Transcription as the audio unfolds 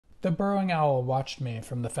The burrowing owl watched me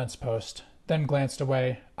from the fence post, then glanced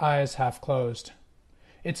away, eyes half closed.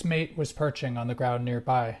 Its mate was perching on the ground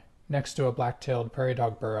nearby, next to a black-tailed prairie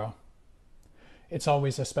dog burrow. It's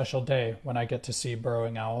always a special day when I get to see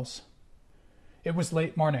burrowing owls. It was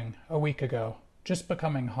late morning, a week ago, just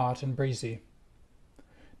becoming hot and breezy.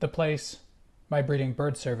 The place, my breeding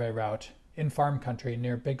bird survey route, in farm country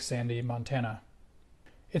near Big Sandy, Montana.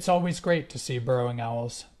 It's always great to see burrowing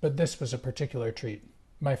owls, but this was a particular treat.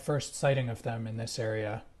 My first sighting of them in this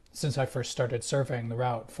area, since I first started surveying the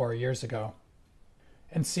route 4 years ago.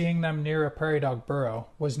 And seeing them near a prairie dog burrow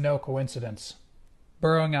was no coincidence.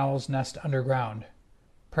 Burrowing owls nest underground.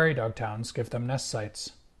 Prairie dog towns give them nest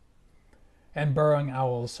sites. And burrowing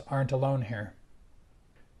owls aren't alone here.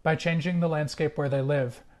 By changing the landscape where they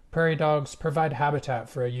live, prairie dogs provide habitat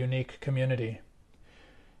for a unique community.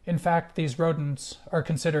 In fact, these rodents are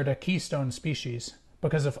considered a keystone species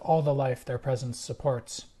because of all the life their presence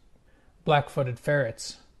supports. Black-footed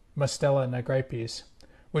ferrets, Mustela nigripes,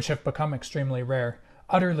 which have become extremely rare,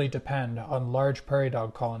 utterly depend on large prairie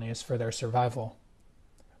dog colonies for their survival.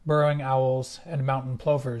 Burrowing owls and mountain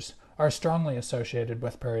plovers are strongly associated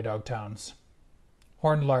with prairie dog towns.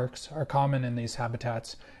 Horned larks are common in these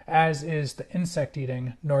habitats, as is the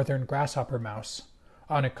insect-eating northern grasshopper mouse,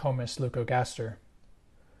 Onychomus leucogaster.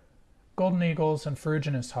 Golden eagles and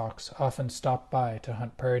ferruginous hawks often stop by to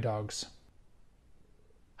hunt prairie dogs.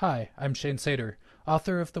 Hi, I'm Shane Sater,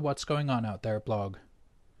 author of the What's Going On Out There blog.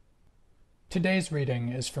 Today's reading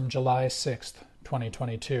is from July 6th,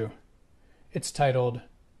 2022. It's titled,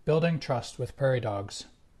 Building Trust with Prairie Dogs.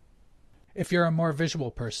 If you're a more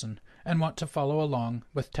visual person and want to follow along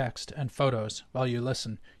with text and photos while you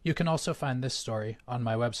listen, you can also find this story on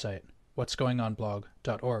my website,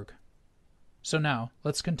 what'sgoingonblog.org. So now,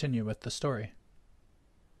 let's continue with the story.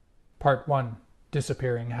 Part 1.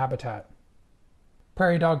 Disappearing Habitat.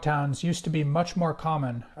 Prairie dog towns used to be much more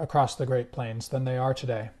common across the Great Plains than they are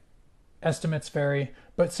today. Estimates vary,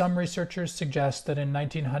 but some researchers suggest that in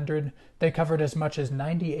 1900 they covered as much as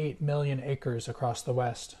 98 million acres across the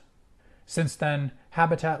West. Since then,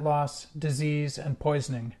 habitat loss, disease, and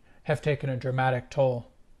poisoning have taken a dramatic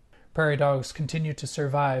toll. Prairie dogs continue to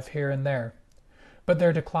survive here and there, but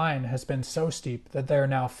their decline has been so steep that they are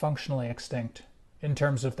now functionally extinct in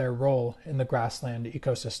terms of their role in the grassland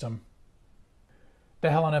ecosystem.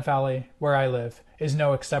 The Helena Valley, where I live, is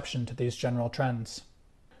no exception to these general trends.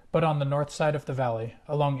 But on the north side of the valley,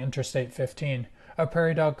 along Interstate 15, a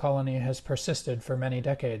prairie dog colony has persisted for many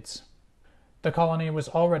decades. The colony was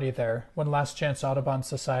already there when Last Chance Audubon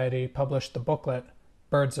Society published the booklet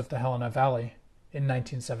Birds of the Helena Valley in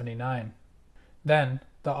 1979. Then,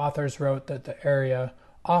 the authors wrote that the area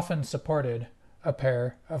often supported a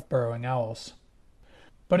pair of burrowing owls.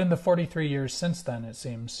 But in the 43 years since then, it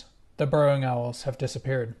seems, the burrowing owls have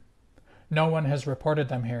disappeared. No one has reported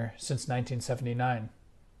them here since 1979.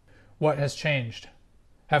 What has changed?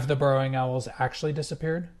 Have the burrowing owls actually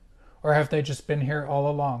disappeared? Or have they just been here all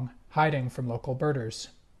along, hiding from local birders?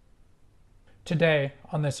 Today,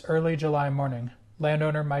 on this early July morning,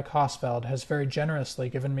 landowner Mike Hosfeld has very generously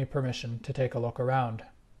given me permission to take a look around.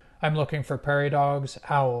 I'm looking for prairie dogs,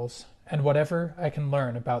 owls, and whatever I can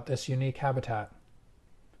learn about this unique habitat.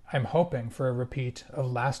 I'm hoping for a repeat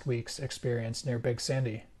of last week's experience near Big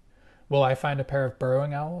Sandy. Will I find a pair of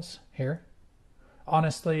burrowing owls here?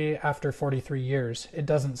 Honestly, after 43 years, it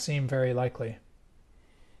doesn't seem very likely.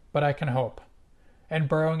 But I can hope. And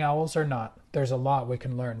burrowing owls or not, there's a lot we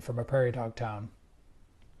can learn from a prairie dog town.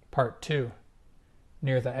 Part 2.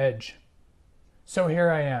 Near the Edge. So here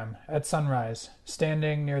I am, at sunrise,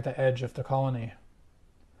 standing near the edge of the colony.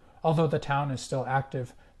 Although the town is still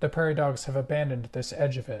active, the prairie dogs have abandoned this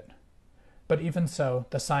edge of it. But even so,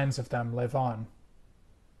 the signs of them live on.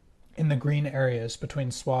 In the green areas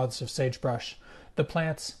between swaths of sagebrush, the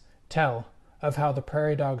plants tell of how the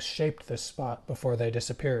prairie dogs shaped this spot before they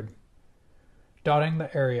disappeared. Dotting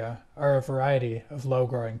the area are a variety of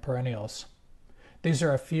low-growing perennials. These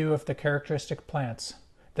are a few of the characteristic plants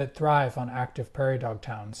that thrive on active prairie dog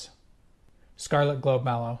towns. Scarlet globe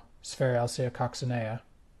mallow, Sphaeralcia coccinea,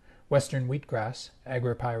 western wheatgrass,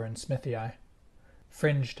 Agropyron smithii,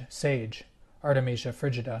 fringed sage, Artemisia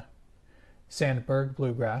frigida, sandberg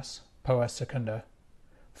bluegrass, Poa secunda,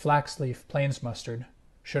 flaxleaf plains mustard,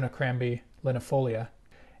 Schunacrambe linifolia,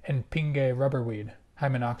 and Pinge rubberweed,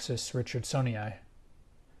 Hymenopsis richardsonii.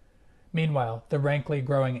 Meanwhile, the rankly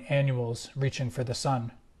growing annuals reaching for the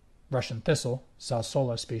sun, Russian thistle,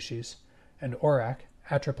 Salsola species, and Orac,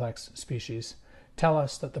 Atriplex species, tell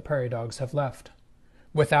us that the prairie dogs have left.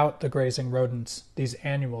 Without the grazing rodents, these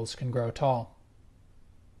annuals can grow tall.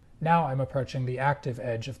 Now I'm approaching the active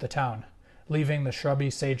edge of the town, leaving the shrubby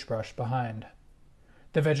sagebrush behind.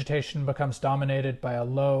 The vegetation becomes dominated by a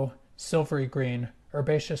low, silvery green,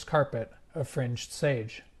 herbaceous carpet of fringed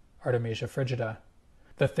sage, Artemisia frigida.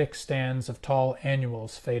 The thick stands of tall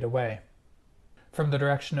annuals fade away. From the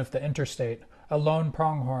direction of the interstate, a lone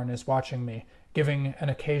pronghorn is watching me, giving an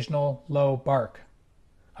occasional low bark.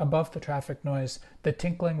 Above the traffic noise, the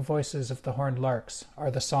tinkling voices of the horned larks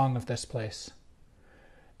are the song of this place.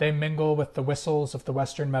 They mingle with the whistles of the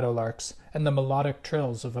western meadowlarks and the melodic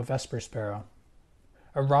trills of a vesper sparrow.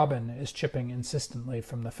 A robin is chipping insistently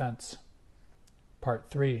from the fence. Part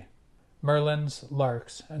 3. Merlins,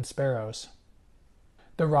 Larks, and Sparrows.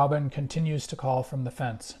 The robin continues to call from the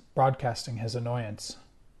fence, broadcasting his annoyance.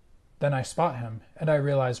 Then I spot him, and I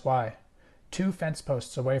realize why. 2 fence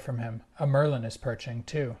posts away from him, a merlin is perching,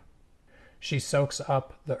 too. She soaks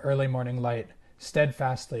up the early morning light,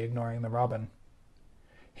 steadfastly ignoring the robin.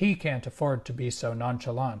 He can't afford to be so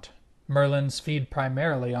nonchalant. Merlins feed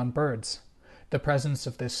primarily on birds. The presence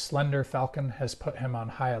of this slender falcon has put him on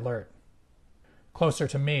high alert. Closer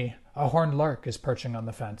to me, a horned lark is perching on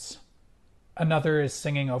the fence. Another is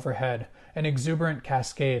singing overhead, an exuberant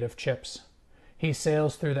cascade of chips. He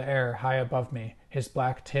sails through the air high above me, his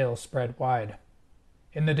black tail spread wide.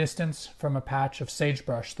 In the distance, from a patch of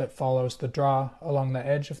sagebrush that follows the draw along the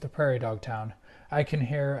edge of the prairie dog town, I can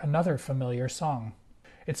hear another familiar song.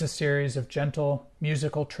 It's a series of gentle,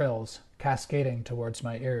 musical trills cascading towards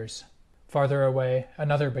my ears. Farther away,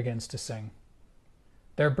 another begins to sing.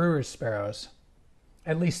 They're brewer's sparrows.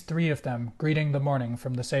 At least 3 of them greeting the morning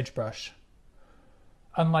from the sagebrush.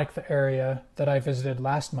 Unlike the area that I visited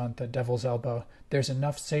last month at Devil's Elbow, there's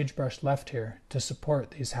enough sagebrush left here to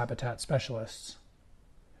support these habitat specialists.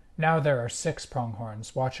 Now there are 6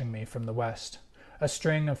 pronghorns watching me from the west, a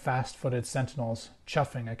string of fast-footed sentinels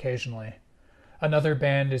chuffing occasionally. Another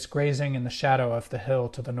band is grazing in the shadow of the hill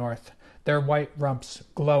to the north, their white rumps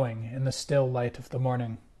glowing in the still light of the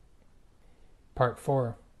morning. Part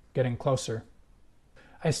 4. Getting closer.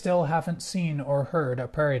 I still haven't seen or heard a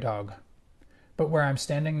prairie dog. But where I'm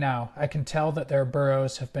standing now, I can tell that their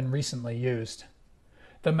burrows have been recently used.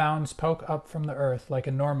 The mounds poke up from the earth like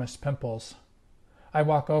enormous pimples. I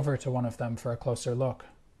walk over to one of them for a closer look.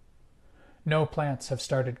 No plants have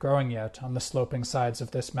started growing yet on the sloping sides of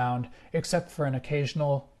this mound, except for an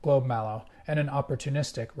occasional globe mallow and an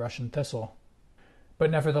opportunistic Russian thistle. But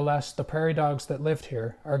nevertheless, the prairie dogs that lived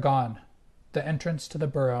here are gone. The entrance to the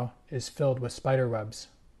burrow is filled with spider webs.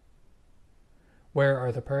 Where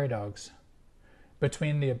are the prairie dogs?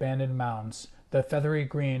 Between the abandoned mounds, the feathery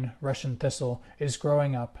green Russian thistle is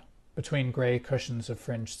growing up between gray cushions of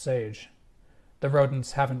fringed sage. The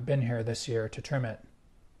rodents haven't been here this year to trim it.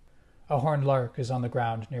 A horned lark is on the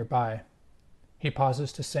ground nearby. He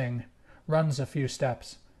pauses to sing, runs a few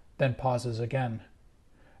steps, then pauses again.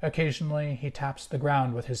 Occasionally he taps the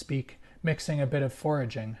ground with his beak, mixing a bit of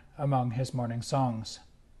foraging among his morning songs.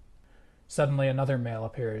 Suddenly another male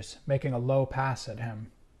appears, making a low pass at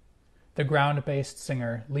him. The ground-based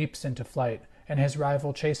singer leaps into flight, and his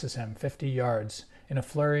rival chases him 50 yards in a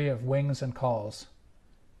flurry of wings and calls.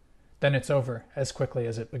 Then it's over as quickly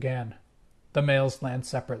as it began. The males land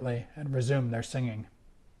separately and resume their singing.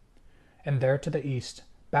 And there to the east,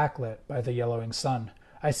 backlit by the yellowing sun,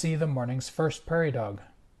 I see the morning's first prairie dog.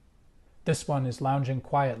 This one is lounging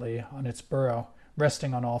quietly on its burrow,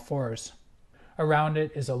 resting on all fours. Around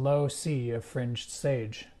it is a low sea of fringed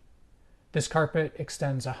sage. This carpet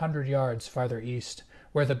extends 100 yards farther east,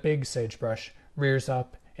 where the big sagebrush rears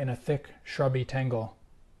up in a thick, shrubby tangle.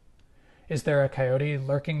 Is there a coyote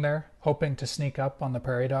lurking there, hoping to sneak up on the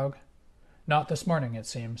prairie dog? Not this morning, it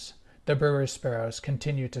seems. The brewer's sparrows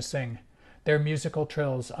continue to sing, their musical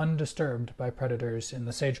trills undisturbed by predators in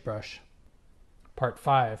the sagebrush. Part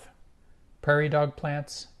 5. Prairie dog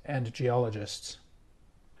plants and geologists.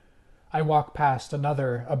 I walk past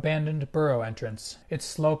another abandoned burrow entrance, its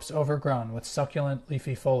slopes overgrown with succulent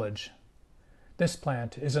leafy foliage. This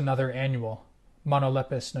plant is another annual,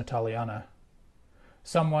 Monolepis nataliana.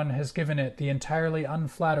 Someone has given it the entirely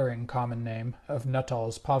unflattering common name of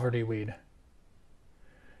Nuttall's poverty weed.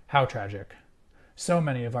 How tragic. So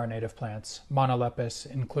many of our native plants, Monolepis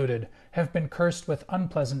included, have been cursed with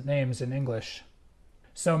unpleasant names in English.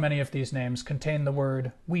 So many of these names contain the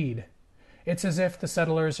word weed. It's as if the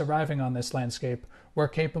settlers arriving on this landscape were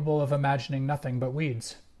capable of imagining nothing but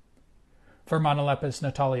weeds. For Monolepis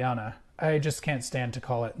nataliana, I just can't stand to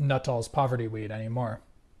call it Nuttall's poverty weed anymore.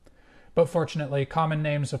 But fortunately, common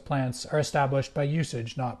names of plants are established by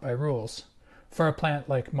usage, not by rules. For a plant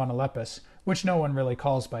like Monolepis, which no one really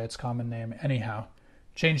calls by its common name anyhow,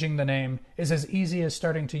 changing the name is as easy as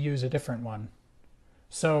starting to use a different one.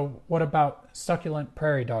 So what about succulent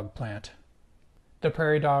prairie dog plant? The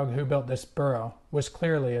prairie dog who built this burrow was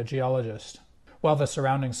clearly a geologist. While the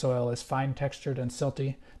surrounding soil is fine-textured and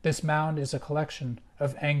silty, this mound is a collection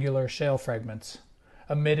of angular shale fragments,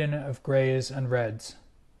 a midden of grays and reds.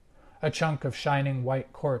 A chunk of shining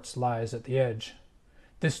white quartz lies at the edge.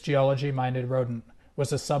 This geology-minded rodent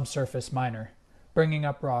was a subsurface miner, bringing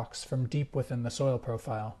up rocks from deep within the soil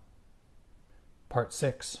profile. Part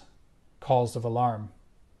 6. Calls of Alarm.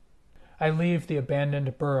 I leave the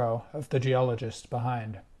abandoned burrow of the geologist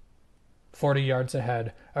behind. 40 yards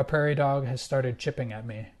ahead, a prairie dog has started chipping at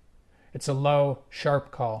me. It's a low,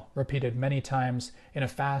 sharp call, repeated many times in a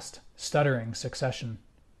fast, stuttering succession.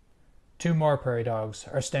 2 more prairie dogs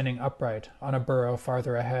are standing upright on a burrow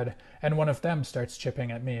farther ahead, and one of them starts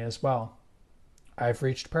chipping at me as well. I've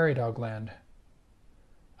reached prairie dog land.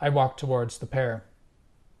 I walk towards the pair.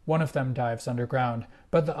 One of them dives underground,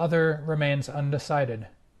 but the other remains undecided.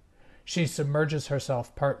 She submerges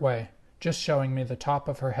herself part way, just showing me the top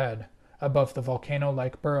of her head, above the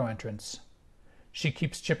volcano-like burrow entrance. She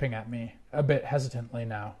keeps chipping at me, a bit hesitantly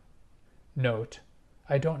now. Note: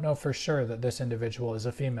 I don't know for sure that this individual is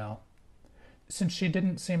a female. Since she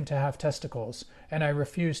didn't seem to have testicles, and I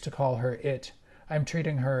refuse to call her it, I'm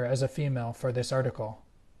treating her as a female for this article.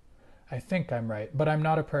 I think I'm right, but I'm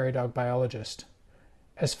not a prairie dog biologist.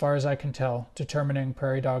 As far as I can tell, determining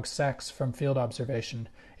prairie dog sex from field observation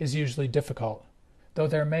is usually difficult, though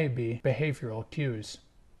there may be behavioral cues.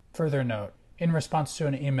 Further note: in response to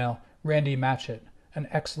an email, Randy Matchett, an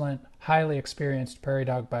excellent, highly experienced prairie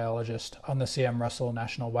dog biologist on the C.M. Russell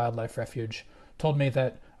National Wildlife Refuge, told me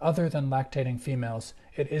that, other than lactating females,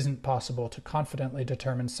 it isn't possible to confidently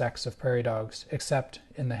determine sex of prairie dogs except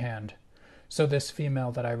in the hand. So this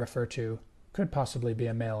female that I refer to could possibly be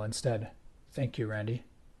a male instead. Thank you, Randy.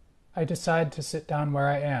 I decide to sit down where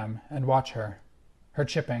I am and watch her. Her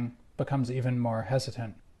chipping becomes even more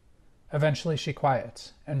hesitant. Eventually she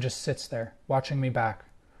quiets and just sits there, watching me back,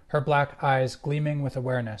 her black eyes gleaming with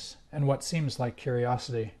awareness and what seems like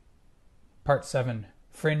curiosity. Part 7.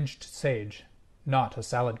 Fringed Sage. Not a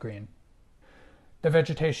salad green. The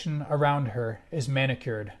vegetation around her is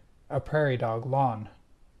manicured, a prairie dog lawn.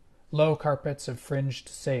 Low carpets of fringed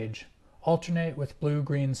sage alternate with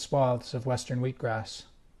blue-green swaths of western wheatgrass.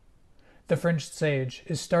 The fringed sage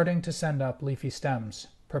is starting to send up leafy stems,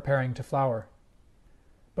 preparing to flower.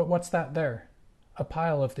 But what's that there? A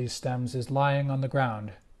pile of these stems is lying on the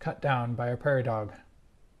ground, cut down by a prairie dog.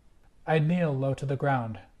 I kneel low to the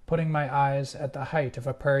ground, putting my eyes at the height of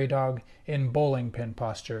a prairie dog in bowling pin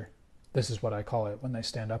posture. This is what I call it when they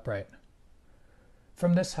stand upright.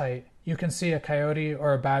 From this height, you can see a coyote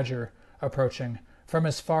or a badger approaching from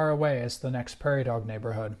as far away as the next prairie dog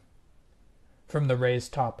neighborhood. From the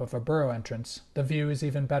raised top of a burrow entrance, the view is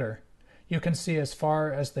even better. You can see as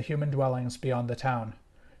far as the human dwellings beyond the town,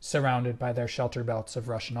 surrounded by their shelter belts of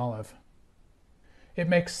Russian olive. It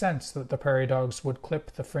makes sense that the prairie dogs would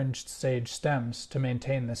clip the fringed sage stems to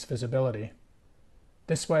maintain this visibility.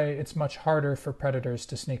 This way, it's much harder for predators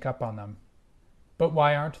to sneak up on them. But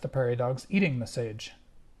why aren't the prairie dogs eating the sage?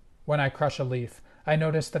 When I crush a leaf, I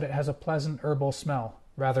notice that it has a pleasant herbal smell,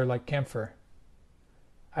 rather like camphor.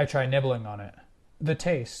 I try nibbling on it. The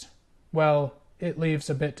taste, well, it leaves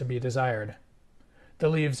a bit to be desired. The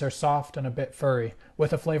leaves are soft and a bit furry,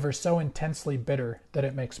 with a flavor so intensely bitter that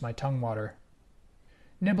it makes my tongue water.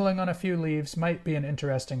 Nibbling on a few leaves might be an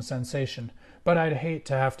interesting sensation, but I'd hate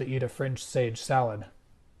to have to eat a fringed sage salad.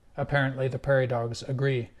 Apparently the prairie dogs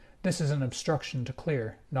agree. This is an obstruction to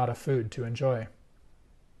clear, not a food to enjoy.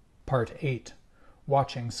 Part 8.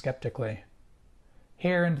 Watching skeptically.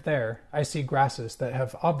 Here and there, I see grasses that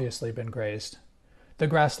have obviously been grazed. The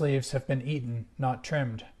grass leaves have been eaten, not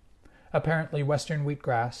trimmed. Apparently western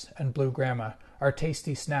wheatgrass and blue grama are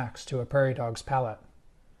tasty snacks to a prairie dog's palate.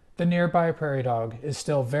 The nearby prairie dog is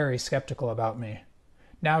still very skeptical about me.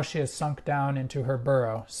 Now she has sunk down into her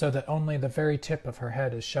burrow so that only the very tip of her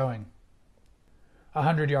head is showing.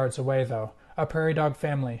 100 yards away, though, a prairie dog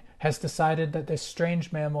family has decided that this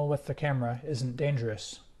strange mammal with the camera isn't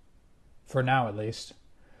dangerous. For now, at least.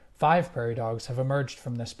 5 prairie dogs have emerged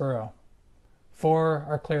from this burrow. 4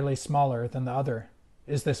 are clearly smaller than the other.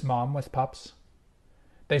 Is this mom with pups?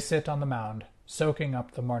 They sit on the mound, soaking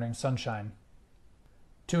up the morning sunshine.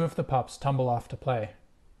 2 of the pups tumble off to play.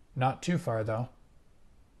 Not too far, though.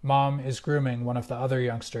 Mom is grooming one of the other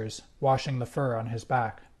youngsters, washing the fur on his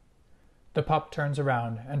back. The pup turns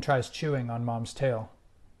around and tries chewing on Mom's tail,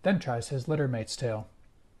 then tries his littermate's tail.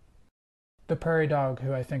 The prairie dog,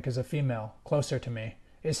 who I think is a female, closer to me,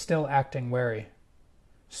 is still acting wary.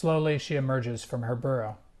 Slowly she emerges from her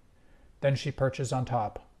burrow. Then she perches on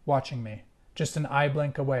top, watching me, just an eye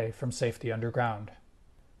blink away from safety underground.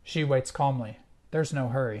 She waits calmly, there's no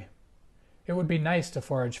hurry. It would be nice to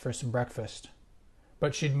forage for some breakfast,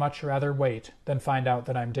 but she'd much rather wait than find out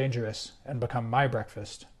that I'm dangerous and become my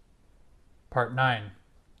breakfast. Part 9.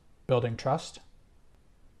 Building Trust?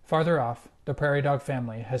 Farther off, the prairie dog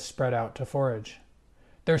family has spread out to forage.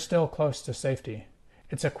 They're still close to safety.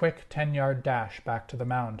 It's a quick 10-yard dash back to the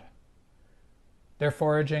mound. They're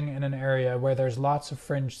foraging in an area where there's lots of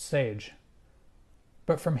fringed sage.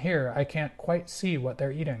 But from here, I can't quite see what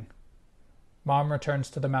they're eating. Mom returns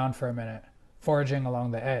to the mound for a minute, foraging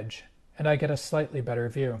along the edge, and I get a slightly better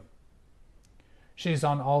view. She's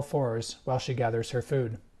on all fours while she gathers her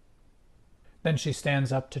food. Then she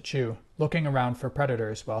stands up to chew, looking around for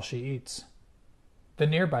predators while she eats. The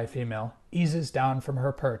nearby female eases down from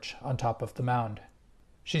her perch on top of the mound.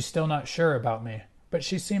 She's still not sure about me, but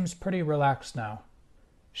she seems pretty relaxed now.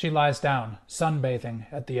 She lies down, sunbathing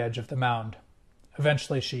at the edge of the mound.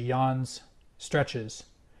 Eventually she yawns, stretches,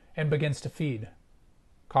 and begins to feed,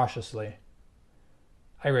 cautiously.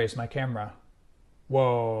 I raise my camera.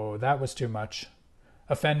 Whoa, that was too much.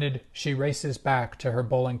 Offended, she races back to her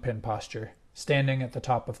bowling pin posture, standing at the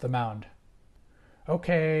top of the mound.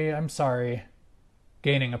 Okay, I'm sorry.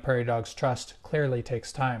 Gaining a prairie dog's trust clearly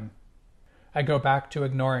takes time. I go back to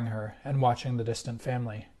ignoring her and watching the distant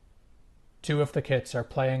family. 2 of the kits are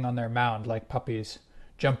playing on their mound like puppies,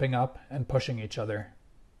 jumping up and pushing each other.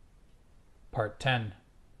 Part 10.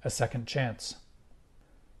 A second chance.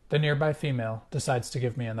 The nearby female decides to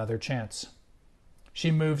give me another chance. She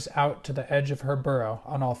moves out to the edge of her burrow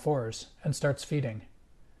on all fours and starts feeding.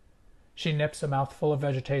 She nips a mouthful of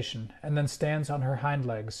vegetation and then stands on her hind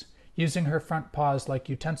legs, using her front paws like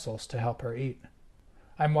utensils to help her eat.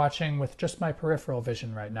 I'm watching with just my peripheral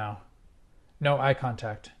vision right now. No eye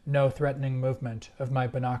contact, no threatening movement of my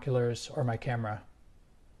binoculars or my camera.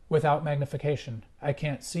 Without magnification, I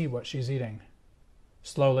can't see what she's eating.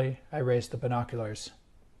 Slowly, I raise the binoculars.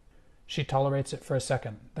 She tolerates it for a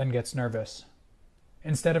second, then gets nervous.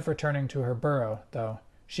 Instead of returning to her burrow, though,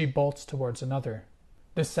 she bolts towards another.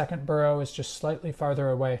 This second burrow is just slightly farther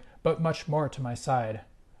away, but much more to my side.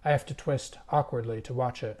 I have to twist awkwardly to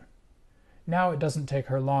watch it. Now it doesn't take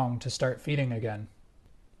her long to start feeding again.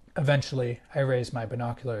 Eventually, I raise my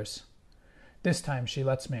binoculars. This time she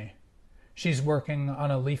lets me. She's working on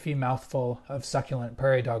a leafy mouthful of succulent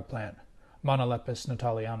prairie dog plant, Monolepis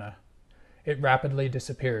nataliana. It rapidly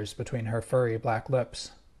disappears between her furry black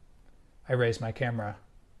lips. I raise my camera.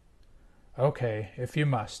 Okay, if you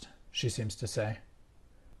must, she seems to say.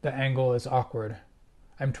 The angle is awkward.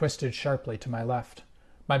 I'm twisted sharply to my left.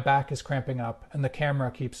 My back is cramping up, and the camera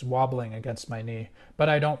keeps wobbling against my knee, but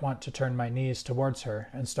I don't want to turn my knees towards her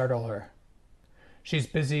and startle her. She's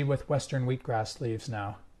busy with western wheatgrass leaves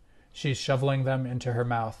now. She's shoveling them into her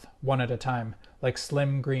mouth, one at a time, like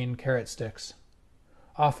slim green carrot sticks.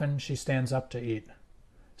 Often she stands up to eat.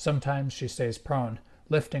 Sometimes she stays prone,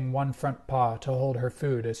 lifting one front paw to hold her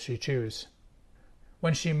food as she chews.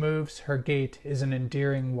 When she moves, her gait is an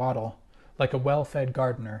endearing waddle, like a well-fed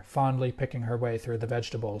gardener fondly picking her way through the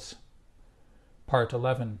vegetables. Part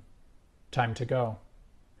 11. Time to go.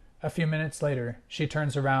 A few minutes later, she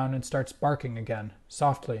turns around and starts barking again,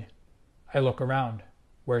 softly. I look around.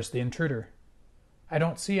 Where's the intruder? I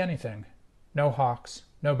don't see anything. No hawks,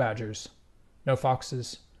 no badgers, no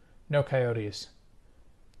foxes, no coyotes.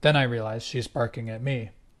 Then I realize she's barking at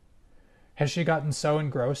me. Has she gotten so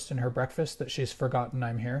engrossed in her breakfast that she's forgotten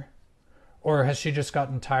I'm here? Or has she just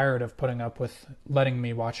gotten tired of putting up with letting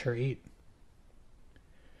me watch her eat?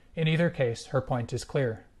 In either case, her point is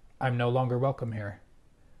clear. I'm no longer welcome here.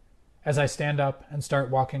 As I stand up and start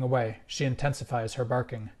walking away, she intensifies her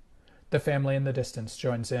barking. The family in the distance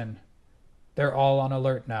joins in. They're all on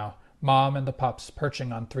alert now, Mom and the pups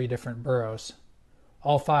perching on 3 different burrows.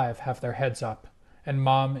 All 5 have their heads up, and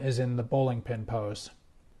Mom is in the bowling pin pose.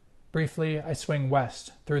 Briefly, I swing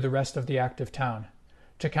west through the rest of the active town,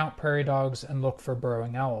 to count prairie dogs and look for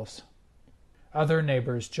burrowing owls. Other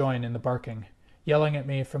neighbors join in the barking, yelling at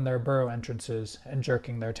me from their burrow entrances and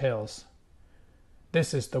jerking their tails.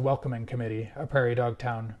 This is the welcoming committee a prairie dog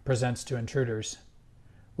town presents to intruders.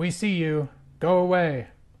 We see you. Go away.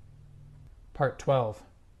 Part 12.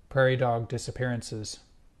 Prairie dog disappearances.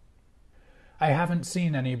 I haven't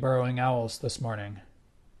seen any burrowing owls this morning.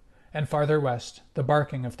 And farther west, the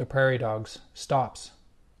barking of the prairie dogs stops.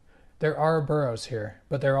 There are burrows here,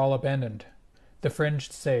 but they're all abandoned. The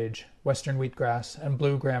fringed sage, western wheatgrass, and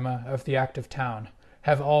blue grama of the active town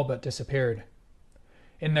have all but disappeared.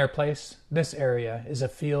 In their place, this area is a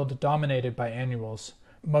field dominated by annuals,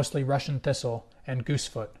 mostly Russian thistle and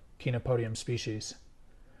goosefoot, Chenopodium species.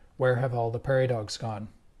 Where have all the prairie dogs gone?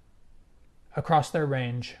 Across their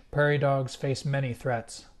range, prairie dogs face many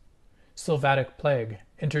threats. Sylvatic plague,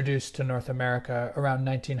 introduced to North America around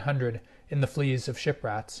 1900 in the fleas of ship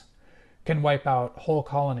rats, can wipe out whole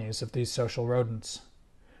colonies of these social rodents.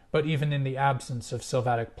 But even in the absence of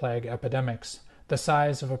sylvatic plague epidemics, the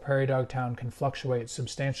size of a prairie dog town can fluctuate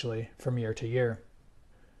substantially from year to year.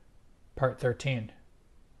 Part 13.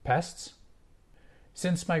 Pests?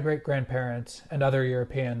 Since my great-grandparents and other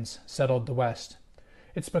Europeans settled the West,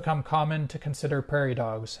 it's become common to consider prairie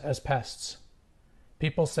dogs as pests.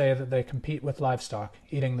 People say that they compete with livestock,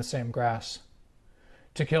 eating the same grass.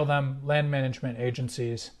 To kill them, land management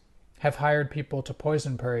agencies have hired people to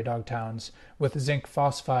poison prairie dog towns with zinc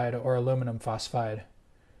phosphide or aluminum phosphide.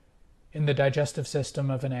 In the digestive system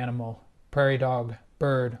of an animal, prairie dog,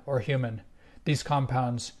 bird, or human, these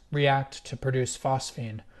compounds react to produce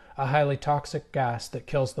phosphine, a highly toxic gas that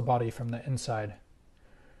kills the body from the inside.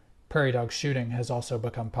 Prairie dog shooting has also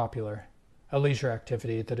become popular, a leisure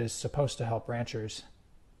activity that is supposed to help ranchers.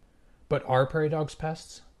 But are prairie dogs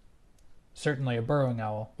pests? Certainly a burrowing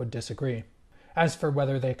owl would disagree. As for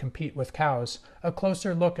whether they compete with cows, a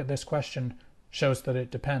closer look at this question shows that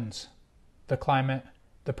it depends. The climate,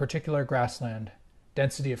 the particular grassland,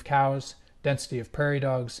 density of cows, density of prairie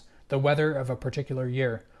dogs, the weather of a particular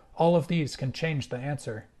year, all of these can change the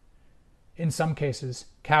answer. In some cases,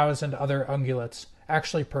 cows and other ungulates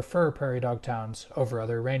actually prefer prairie dog towns over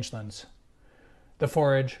other rangelands. The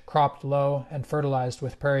forage, cropped low and fertilized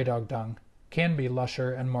with prairie dog dung, can be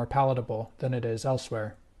lusher and more palatable than it is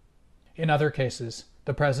elsewhere. In other cases,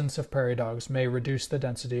 the presence of prairie dogs may reduce the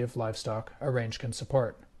density of livestock a range can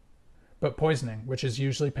support. But poisoning, which is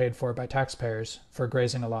usually paid for by taxpayers for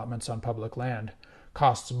grazing allotments on public land,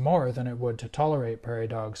 costs more than it would to tolerate prairie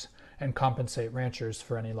dogs and compensate ranchers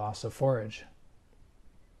for any loss of forage.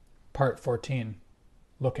 Part 14.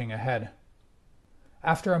 Looking ahead.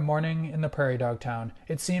 After a morning in the prairie dog town,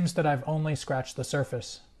 it seems that I've only scratched the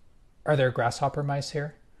surface. Are there grasshopper mice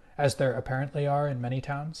here, as there apparently are in many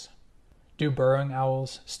towns? Do burrowing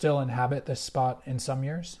owls still inhabit this spot in some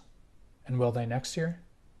years? And will they next year?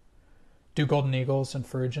 Do golden eagles and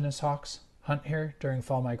ferruginous hawks hunt here during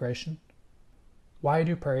fall migration? Why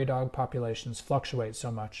do prairie dog populations fluctuate so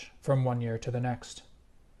much from one year to the next?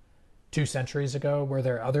 2 centuries ago, were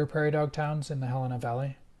there other prairie dog towns in the Helena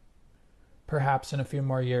Valley? Perhaps in a few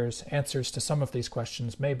more years, answers to some of these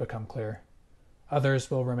questions may become clear.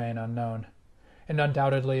 Others will remain unknown, and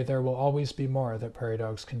undoubtedly there will always be more that prairie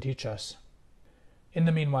dogs can teach us. In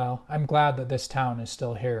the meanwhile, I'm glad that this town is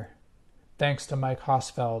still here. Thanks to Mike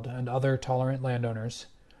Hosfeld and other tolerant landowners,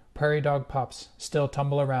 prairie dog pups still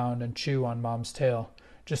tumble around and chew on mom's tail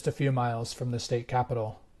just a few miles from the state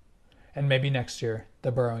capital. And maybe next year,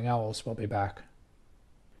 the burrowing owls will be back.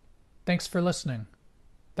 Thanks for listening.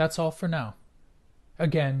 That's all for now.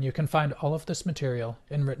 Again, you can find all of this material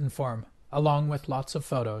in written form, along with lots of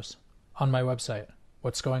photos, on my website,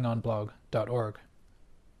 whatsgoingonblog.org.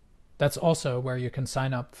 That's also where you can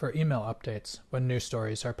sign up for email updates when new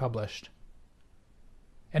stories are published.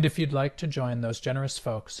 And if you'd like to join those generous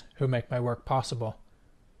folks who make my work possible,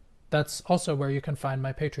 that's also where you can find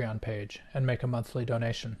my Patreon page and make a monthly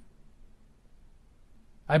donation.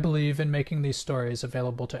 I believe in making these stories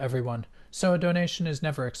available to everyone, so a donation is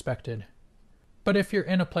never expected. But if you're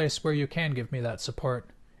in a place where you can give me that support,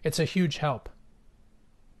 it's a huge help.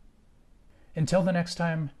 Until the next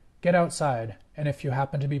time, get outside, and if you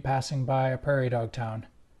happen to be passing by a prairie dog town,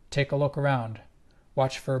 take a look around.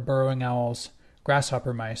 Watch for burrowing owls,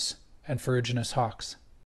 grasshopper mice, and ferruginous hawks.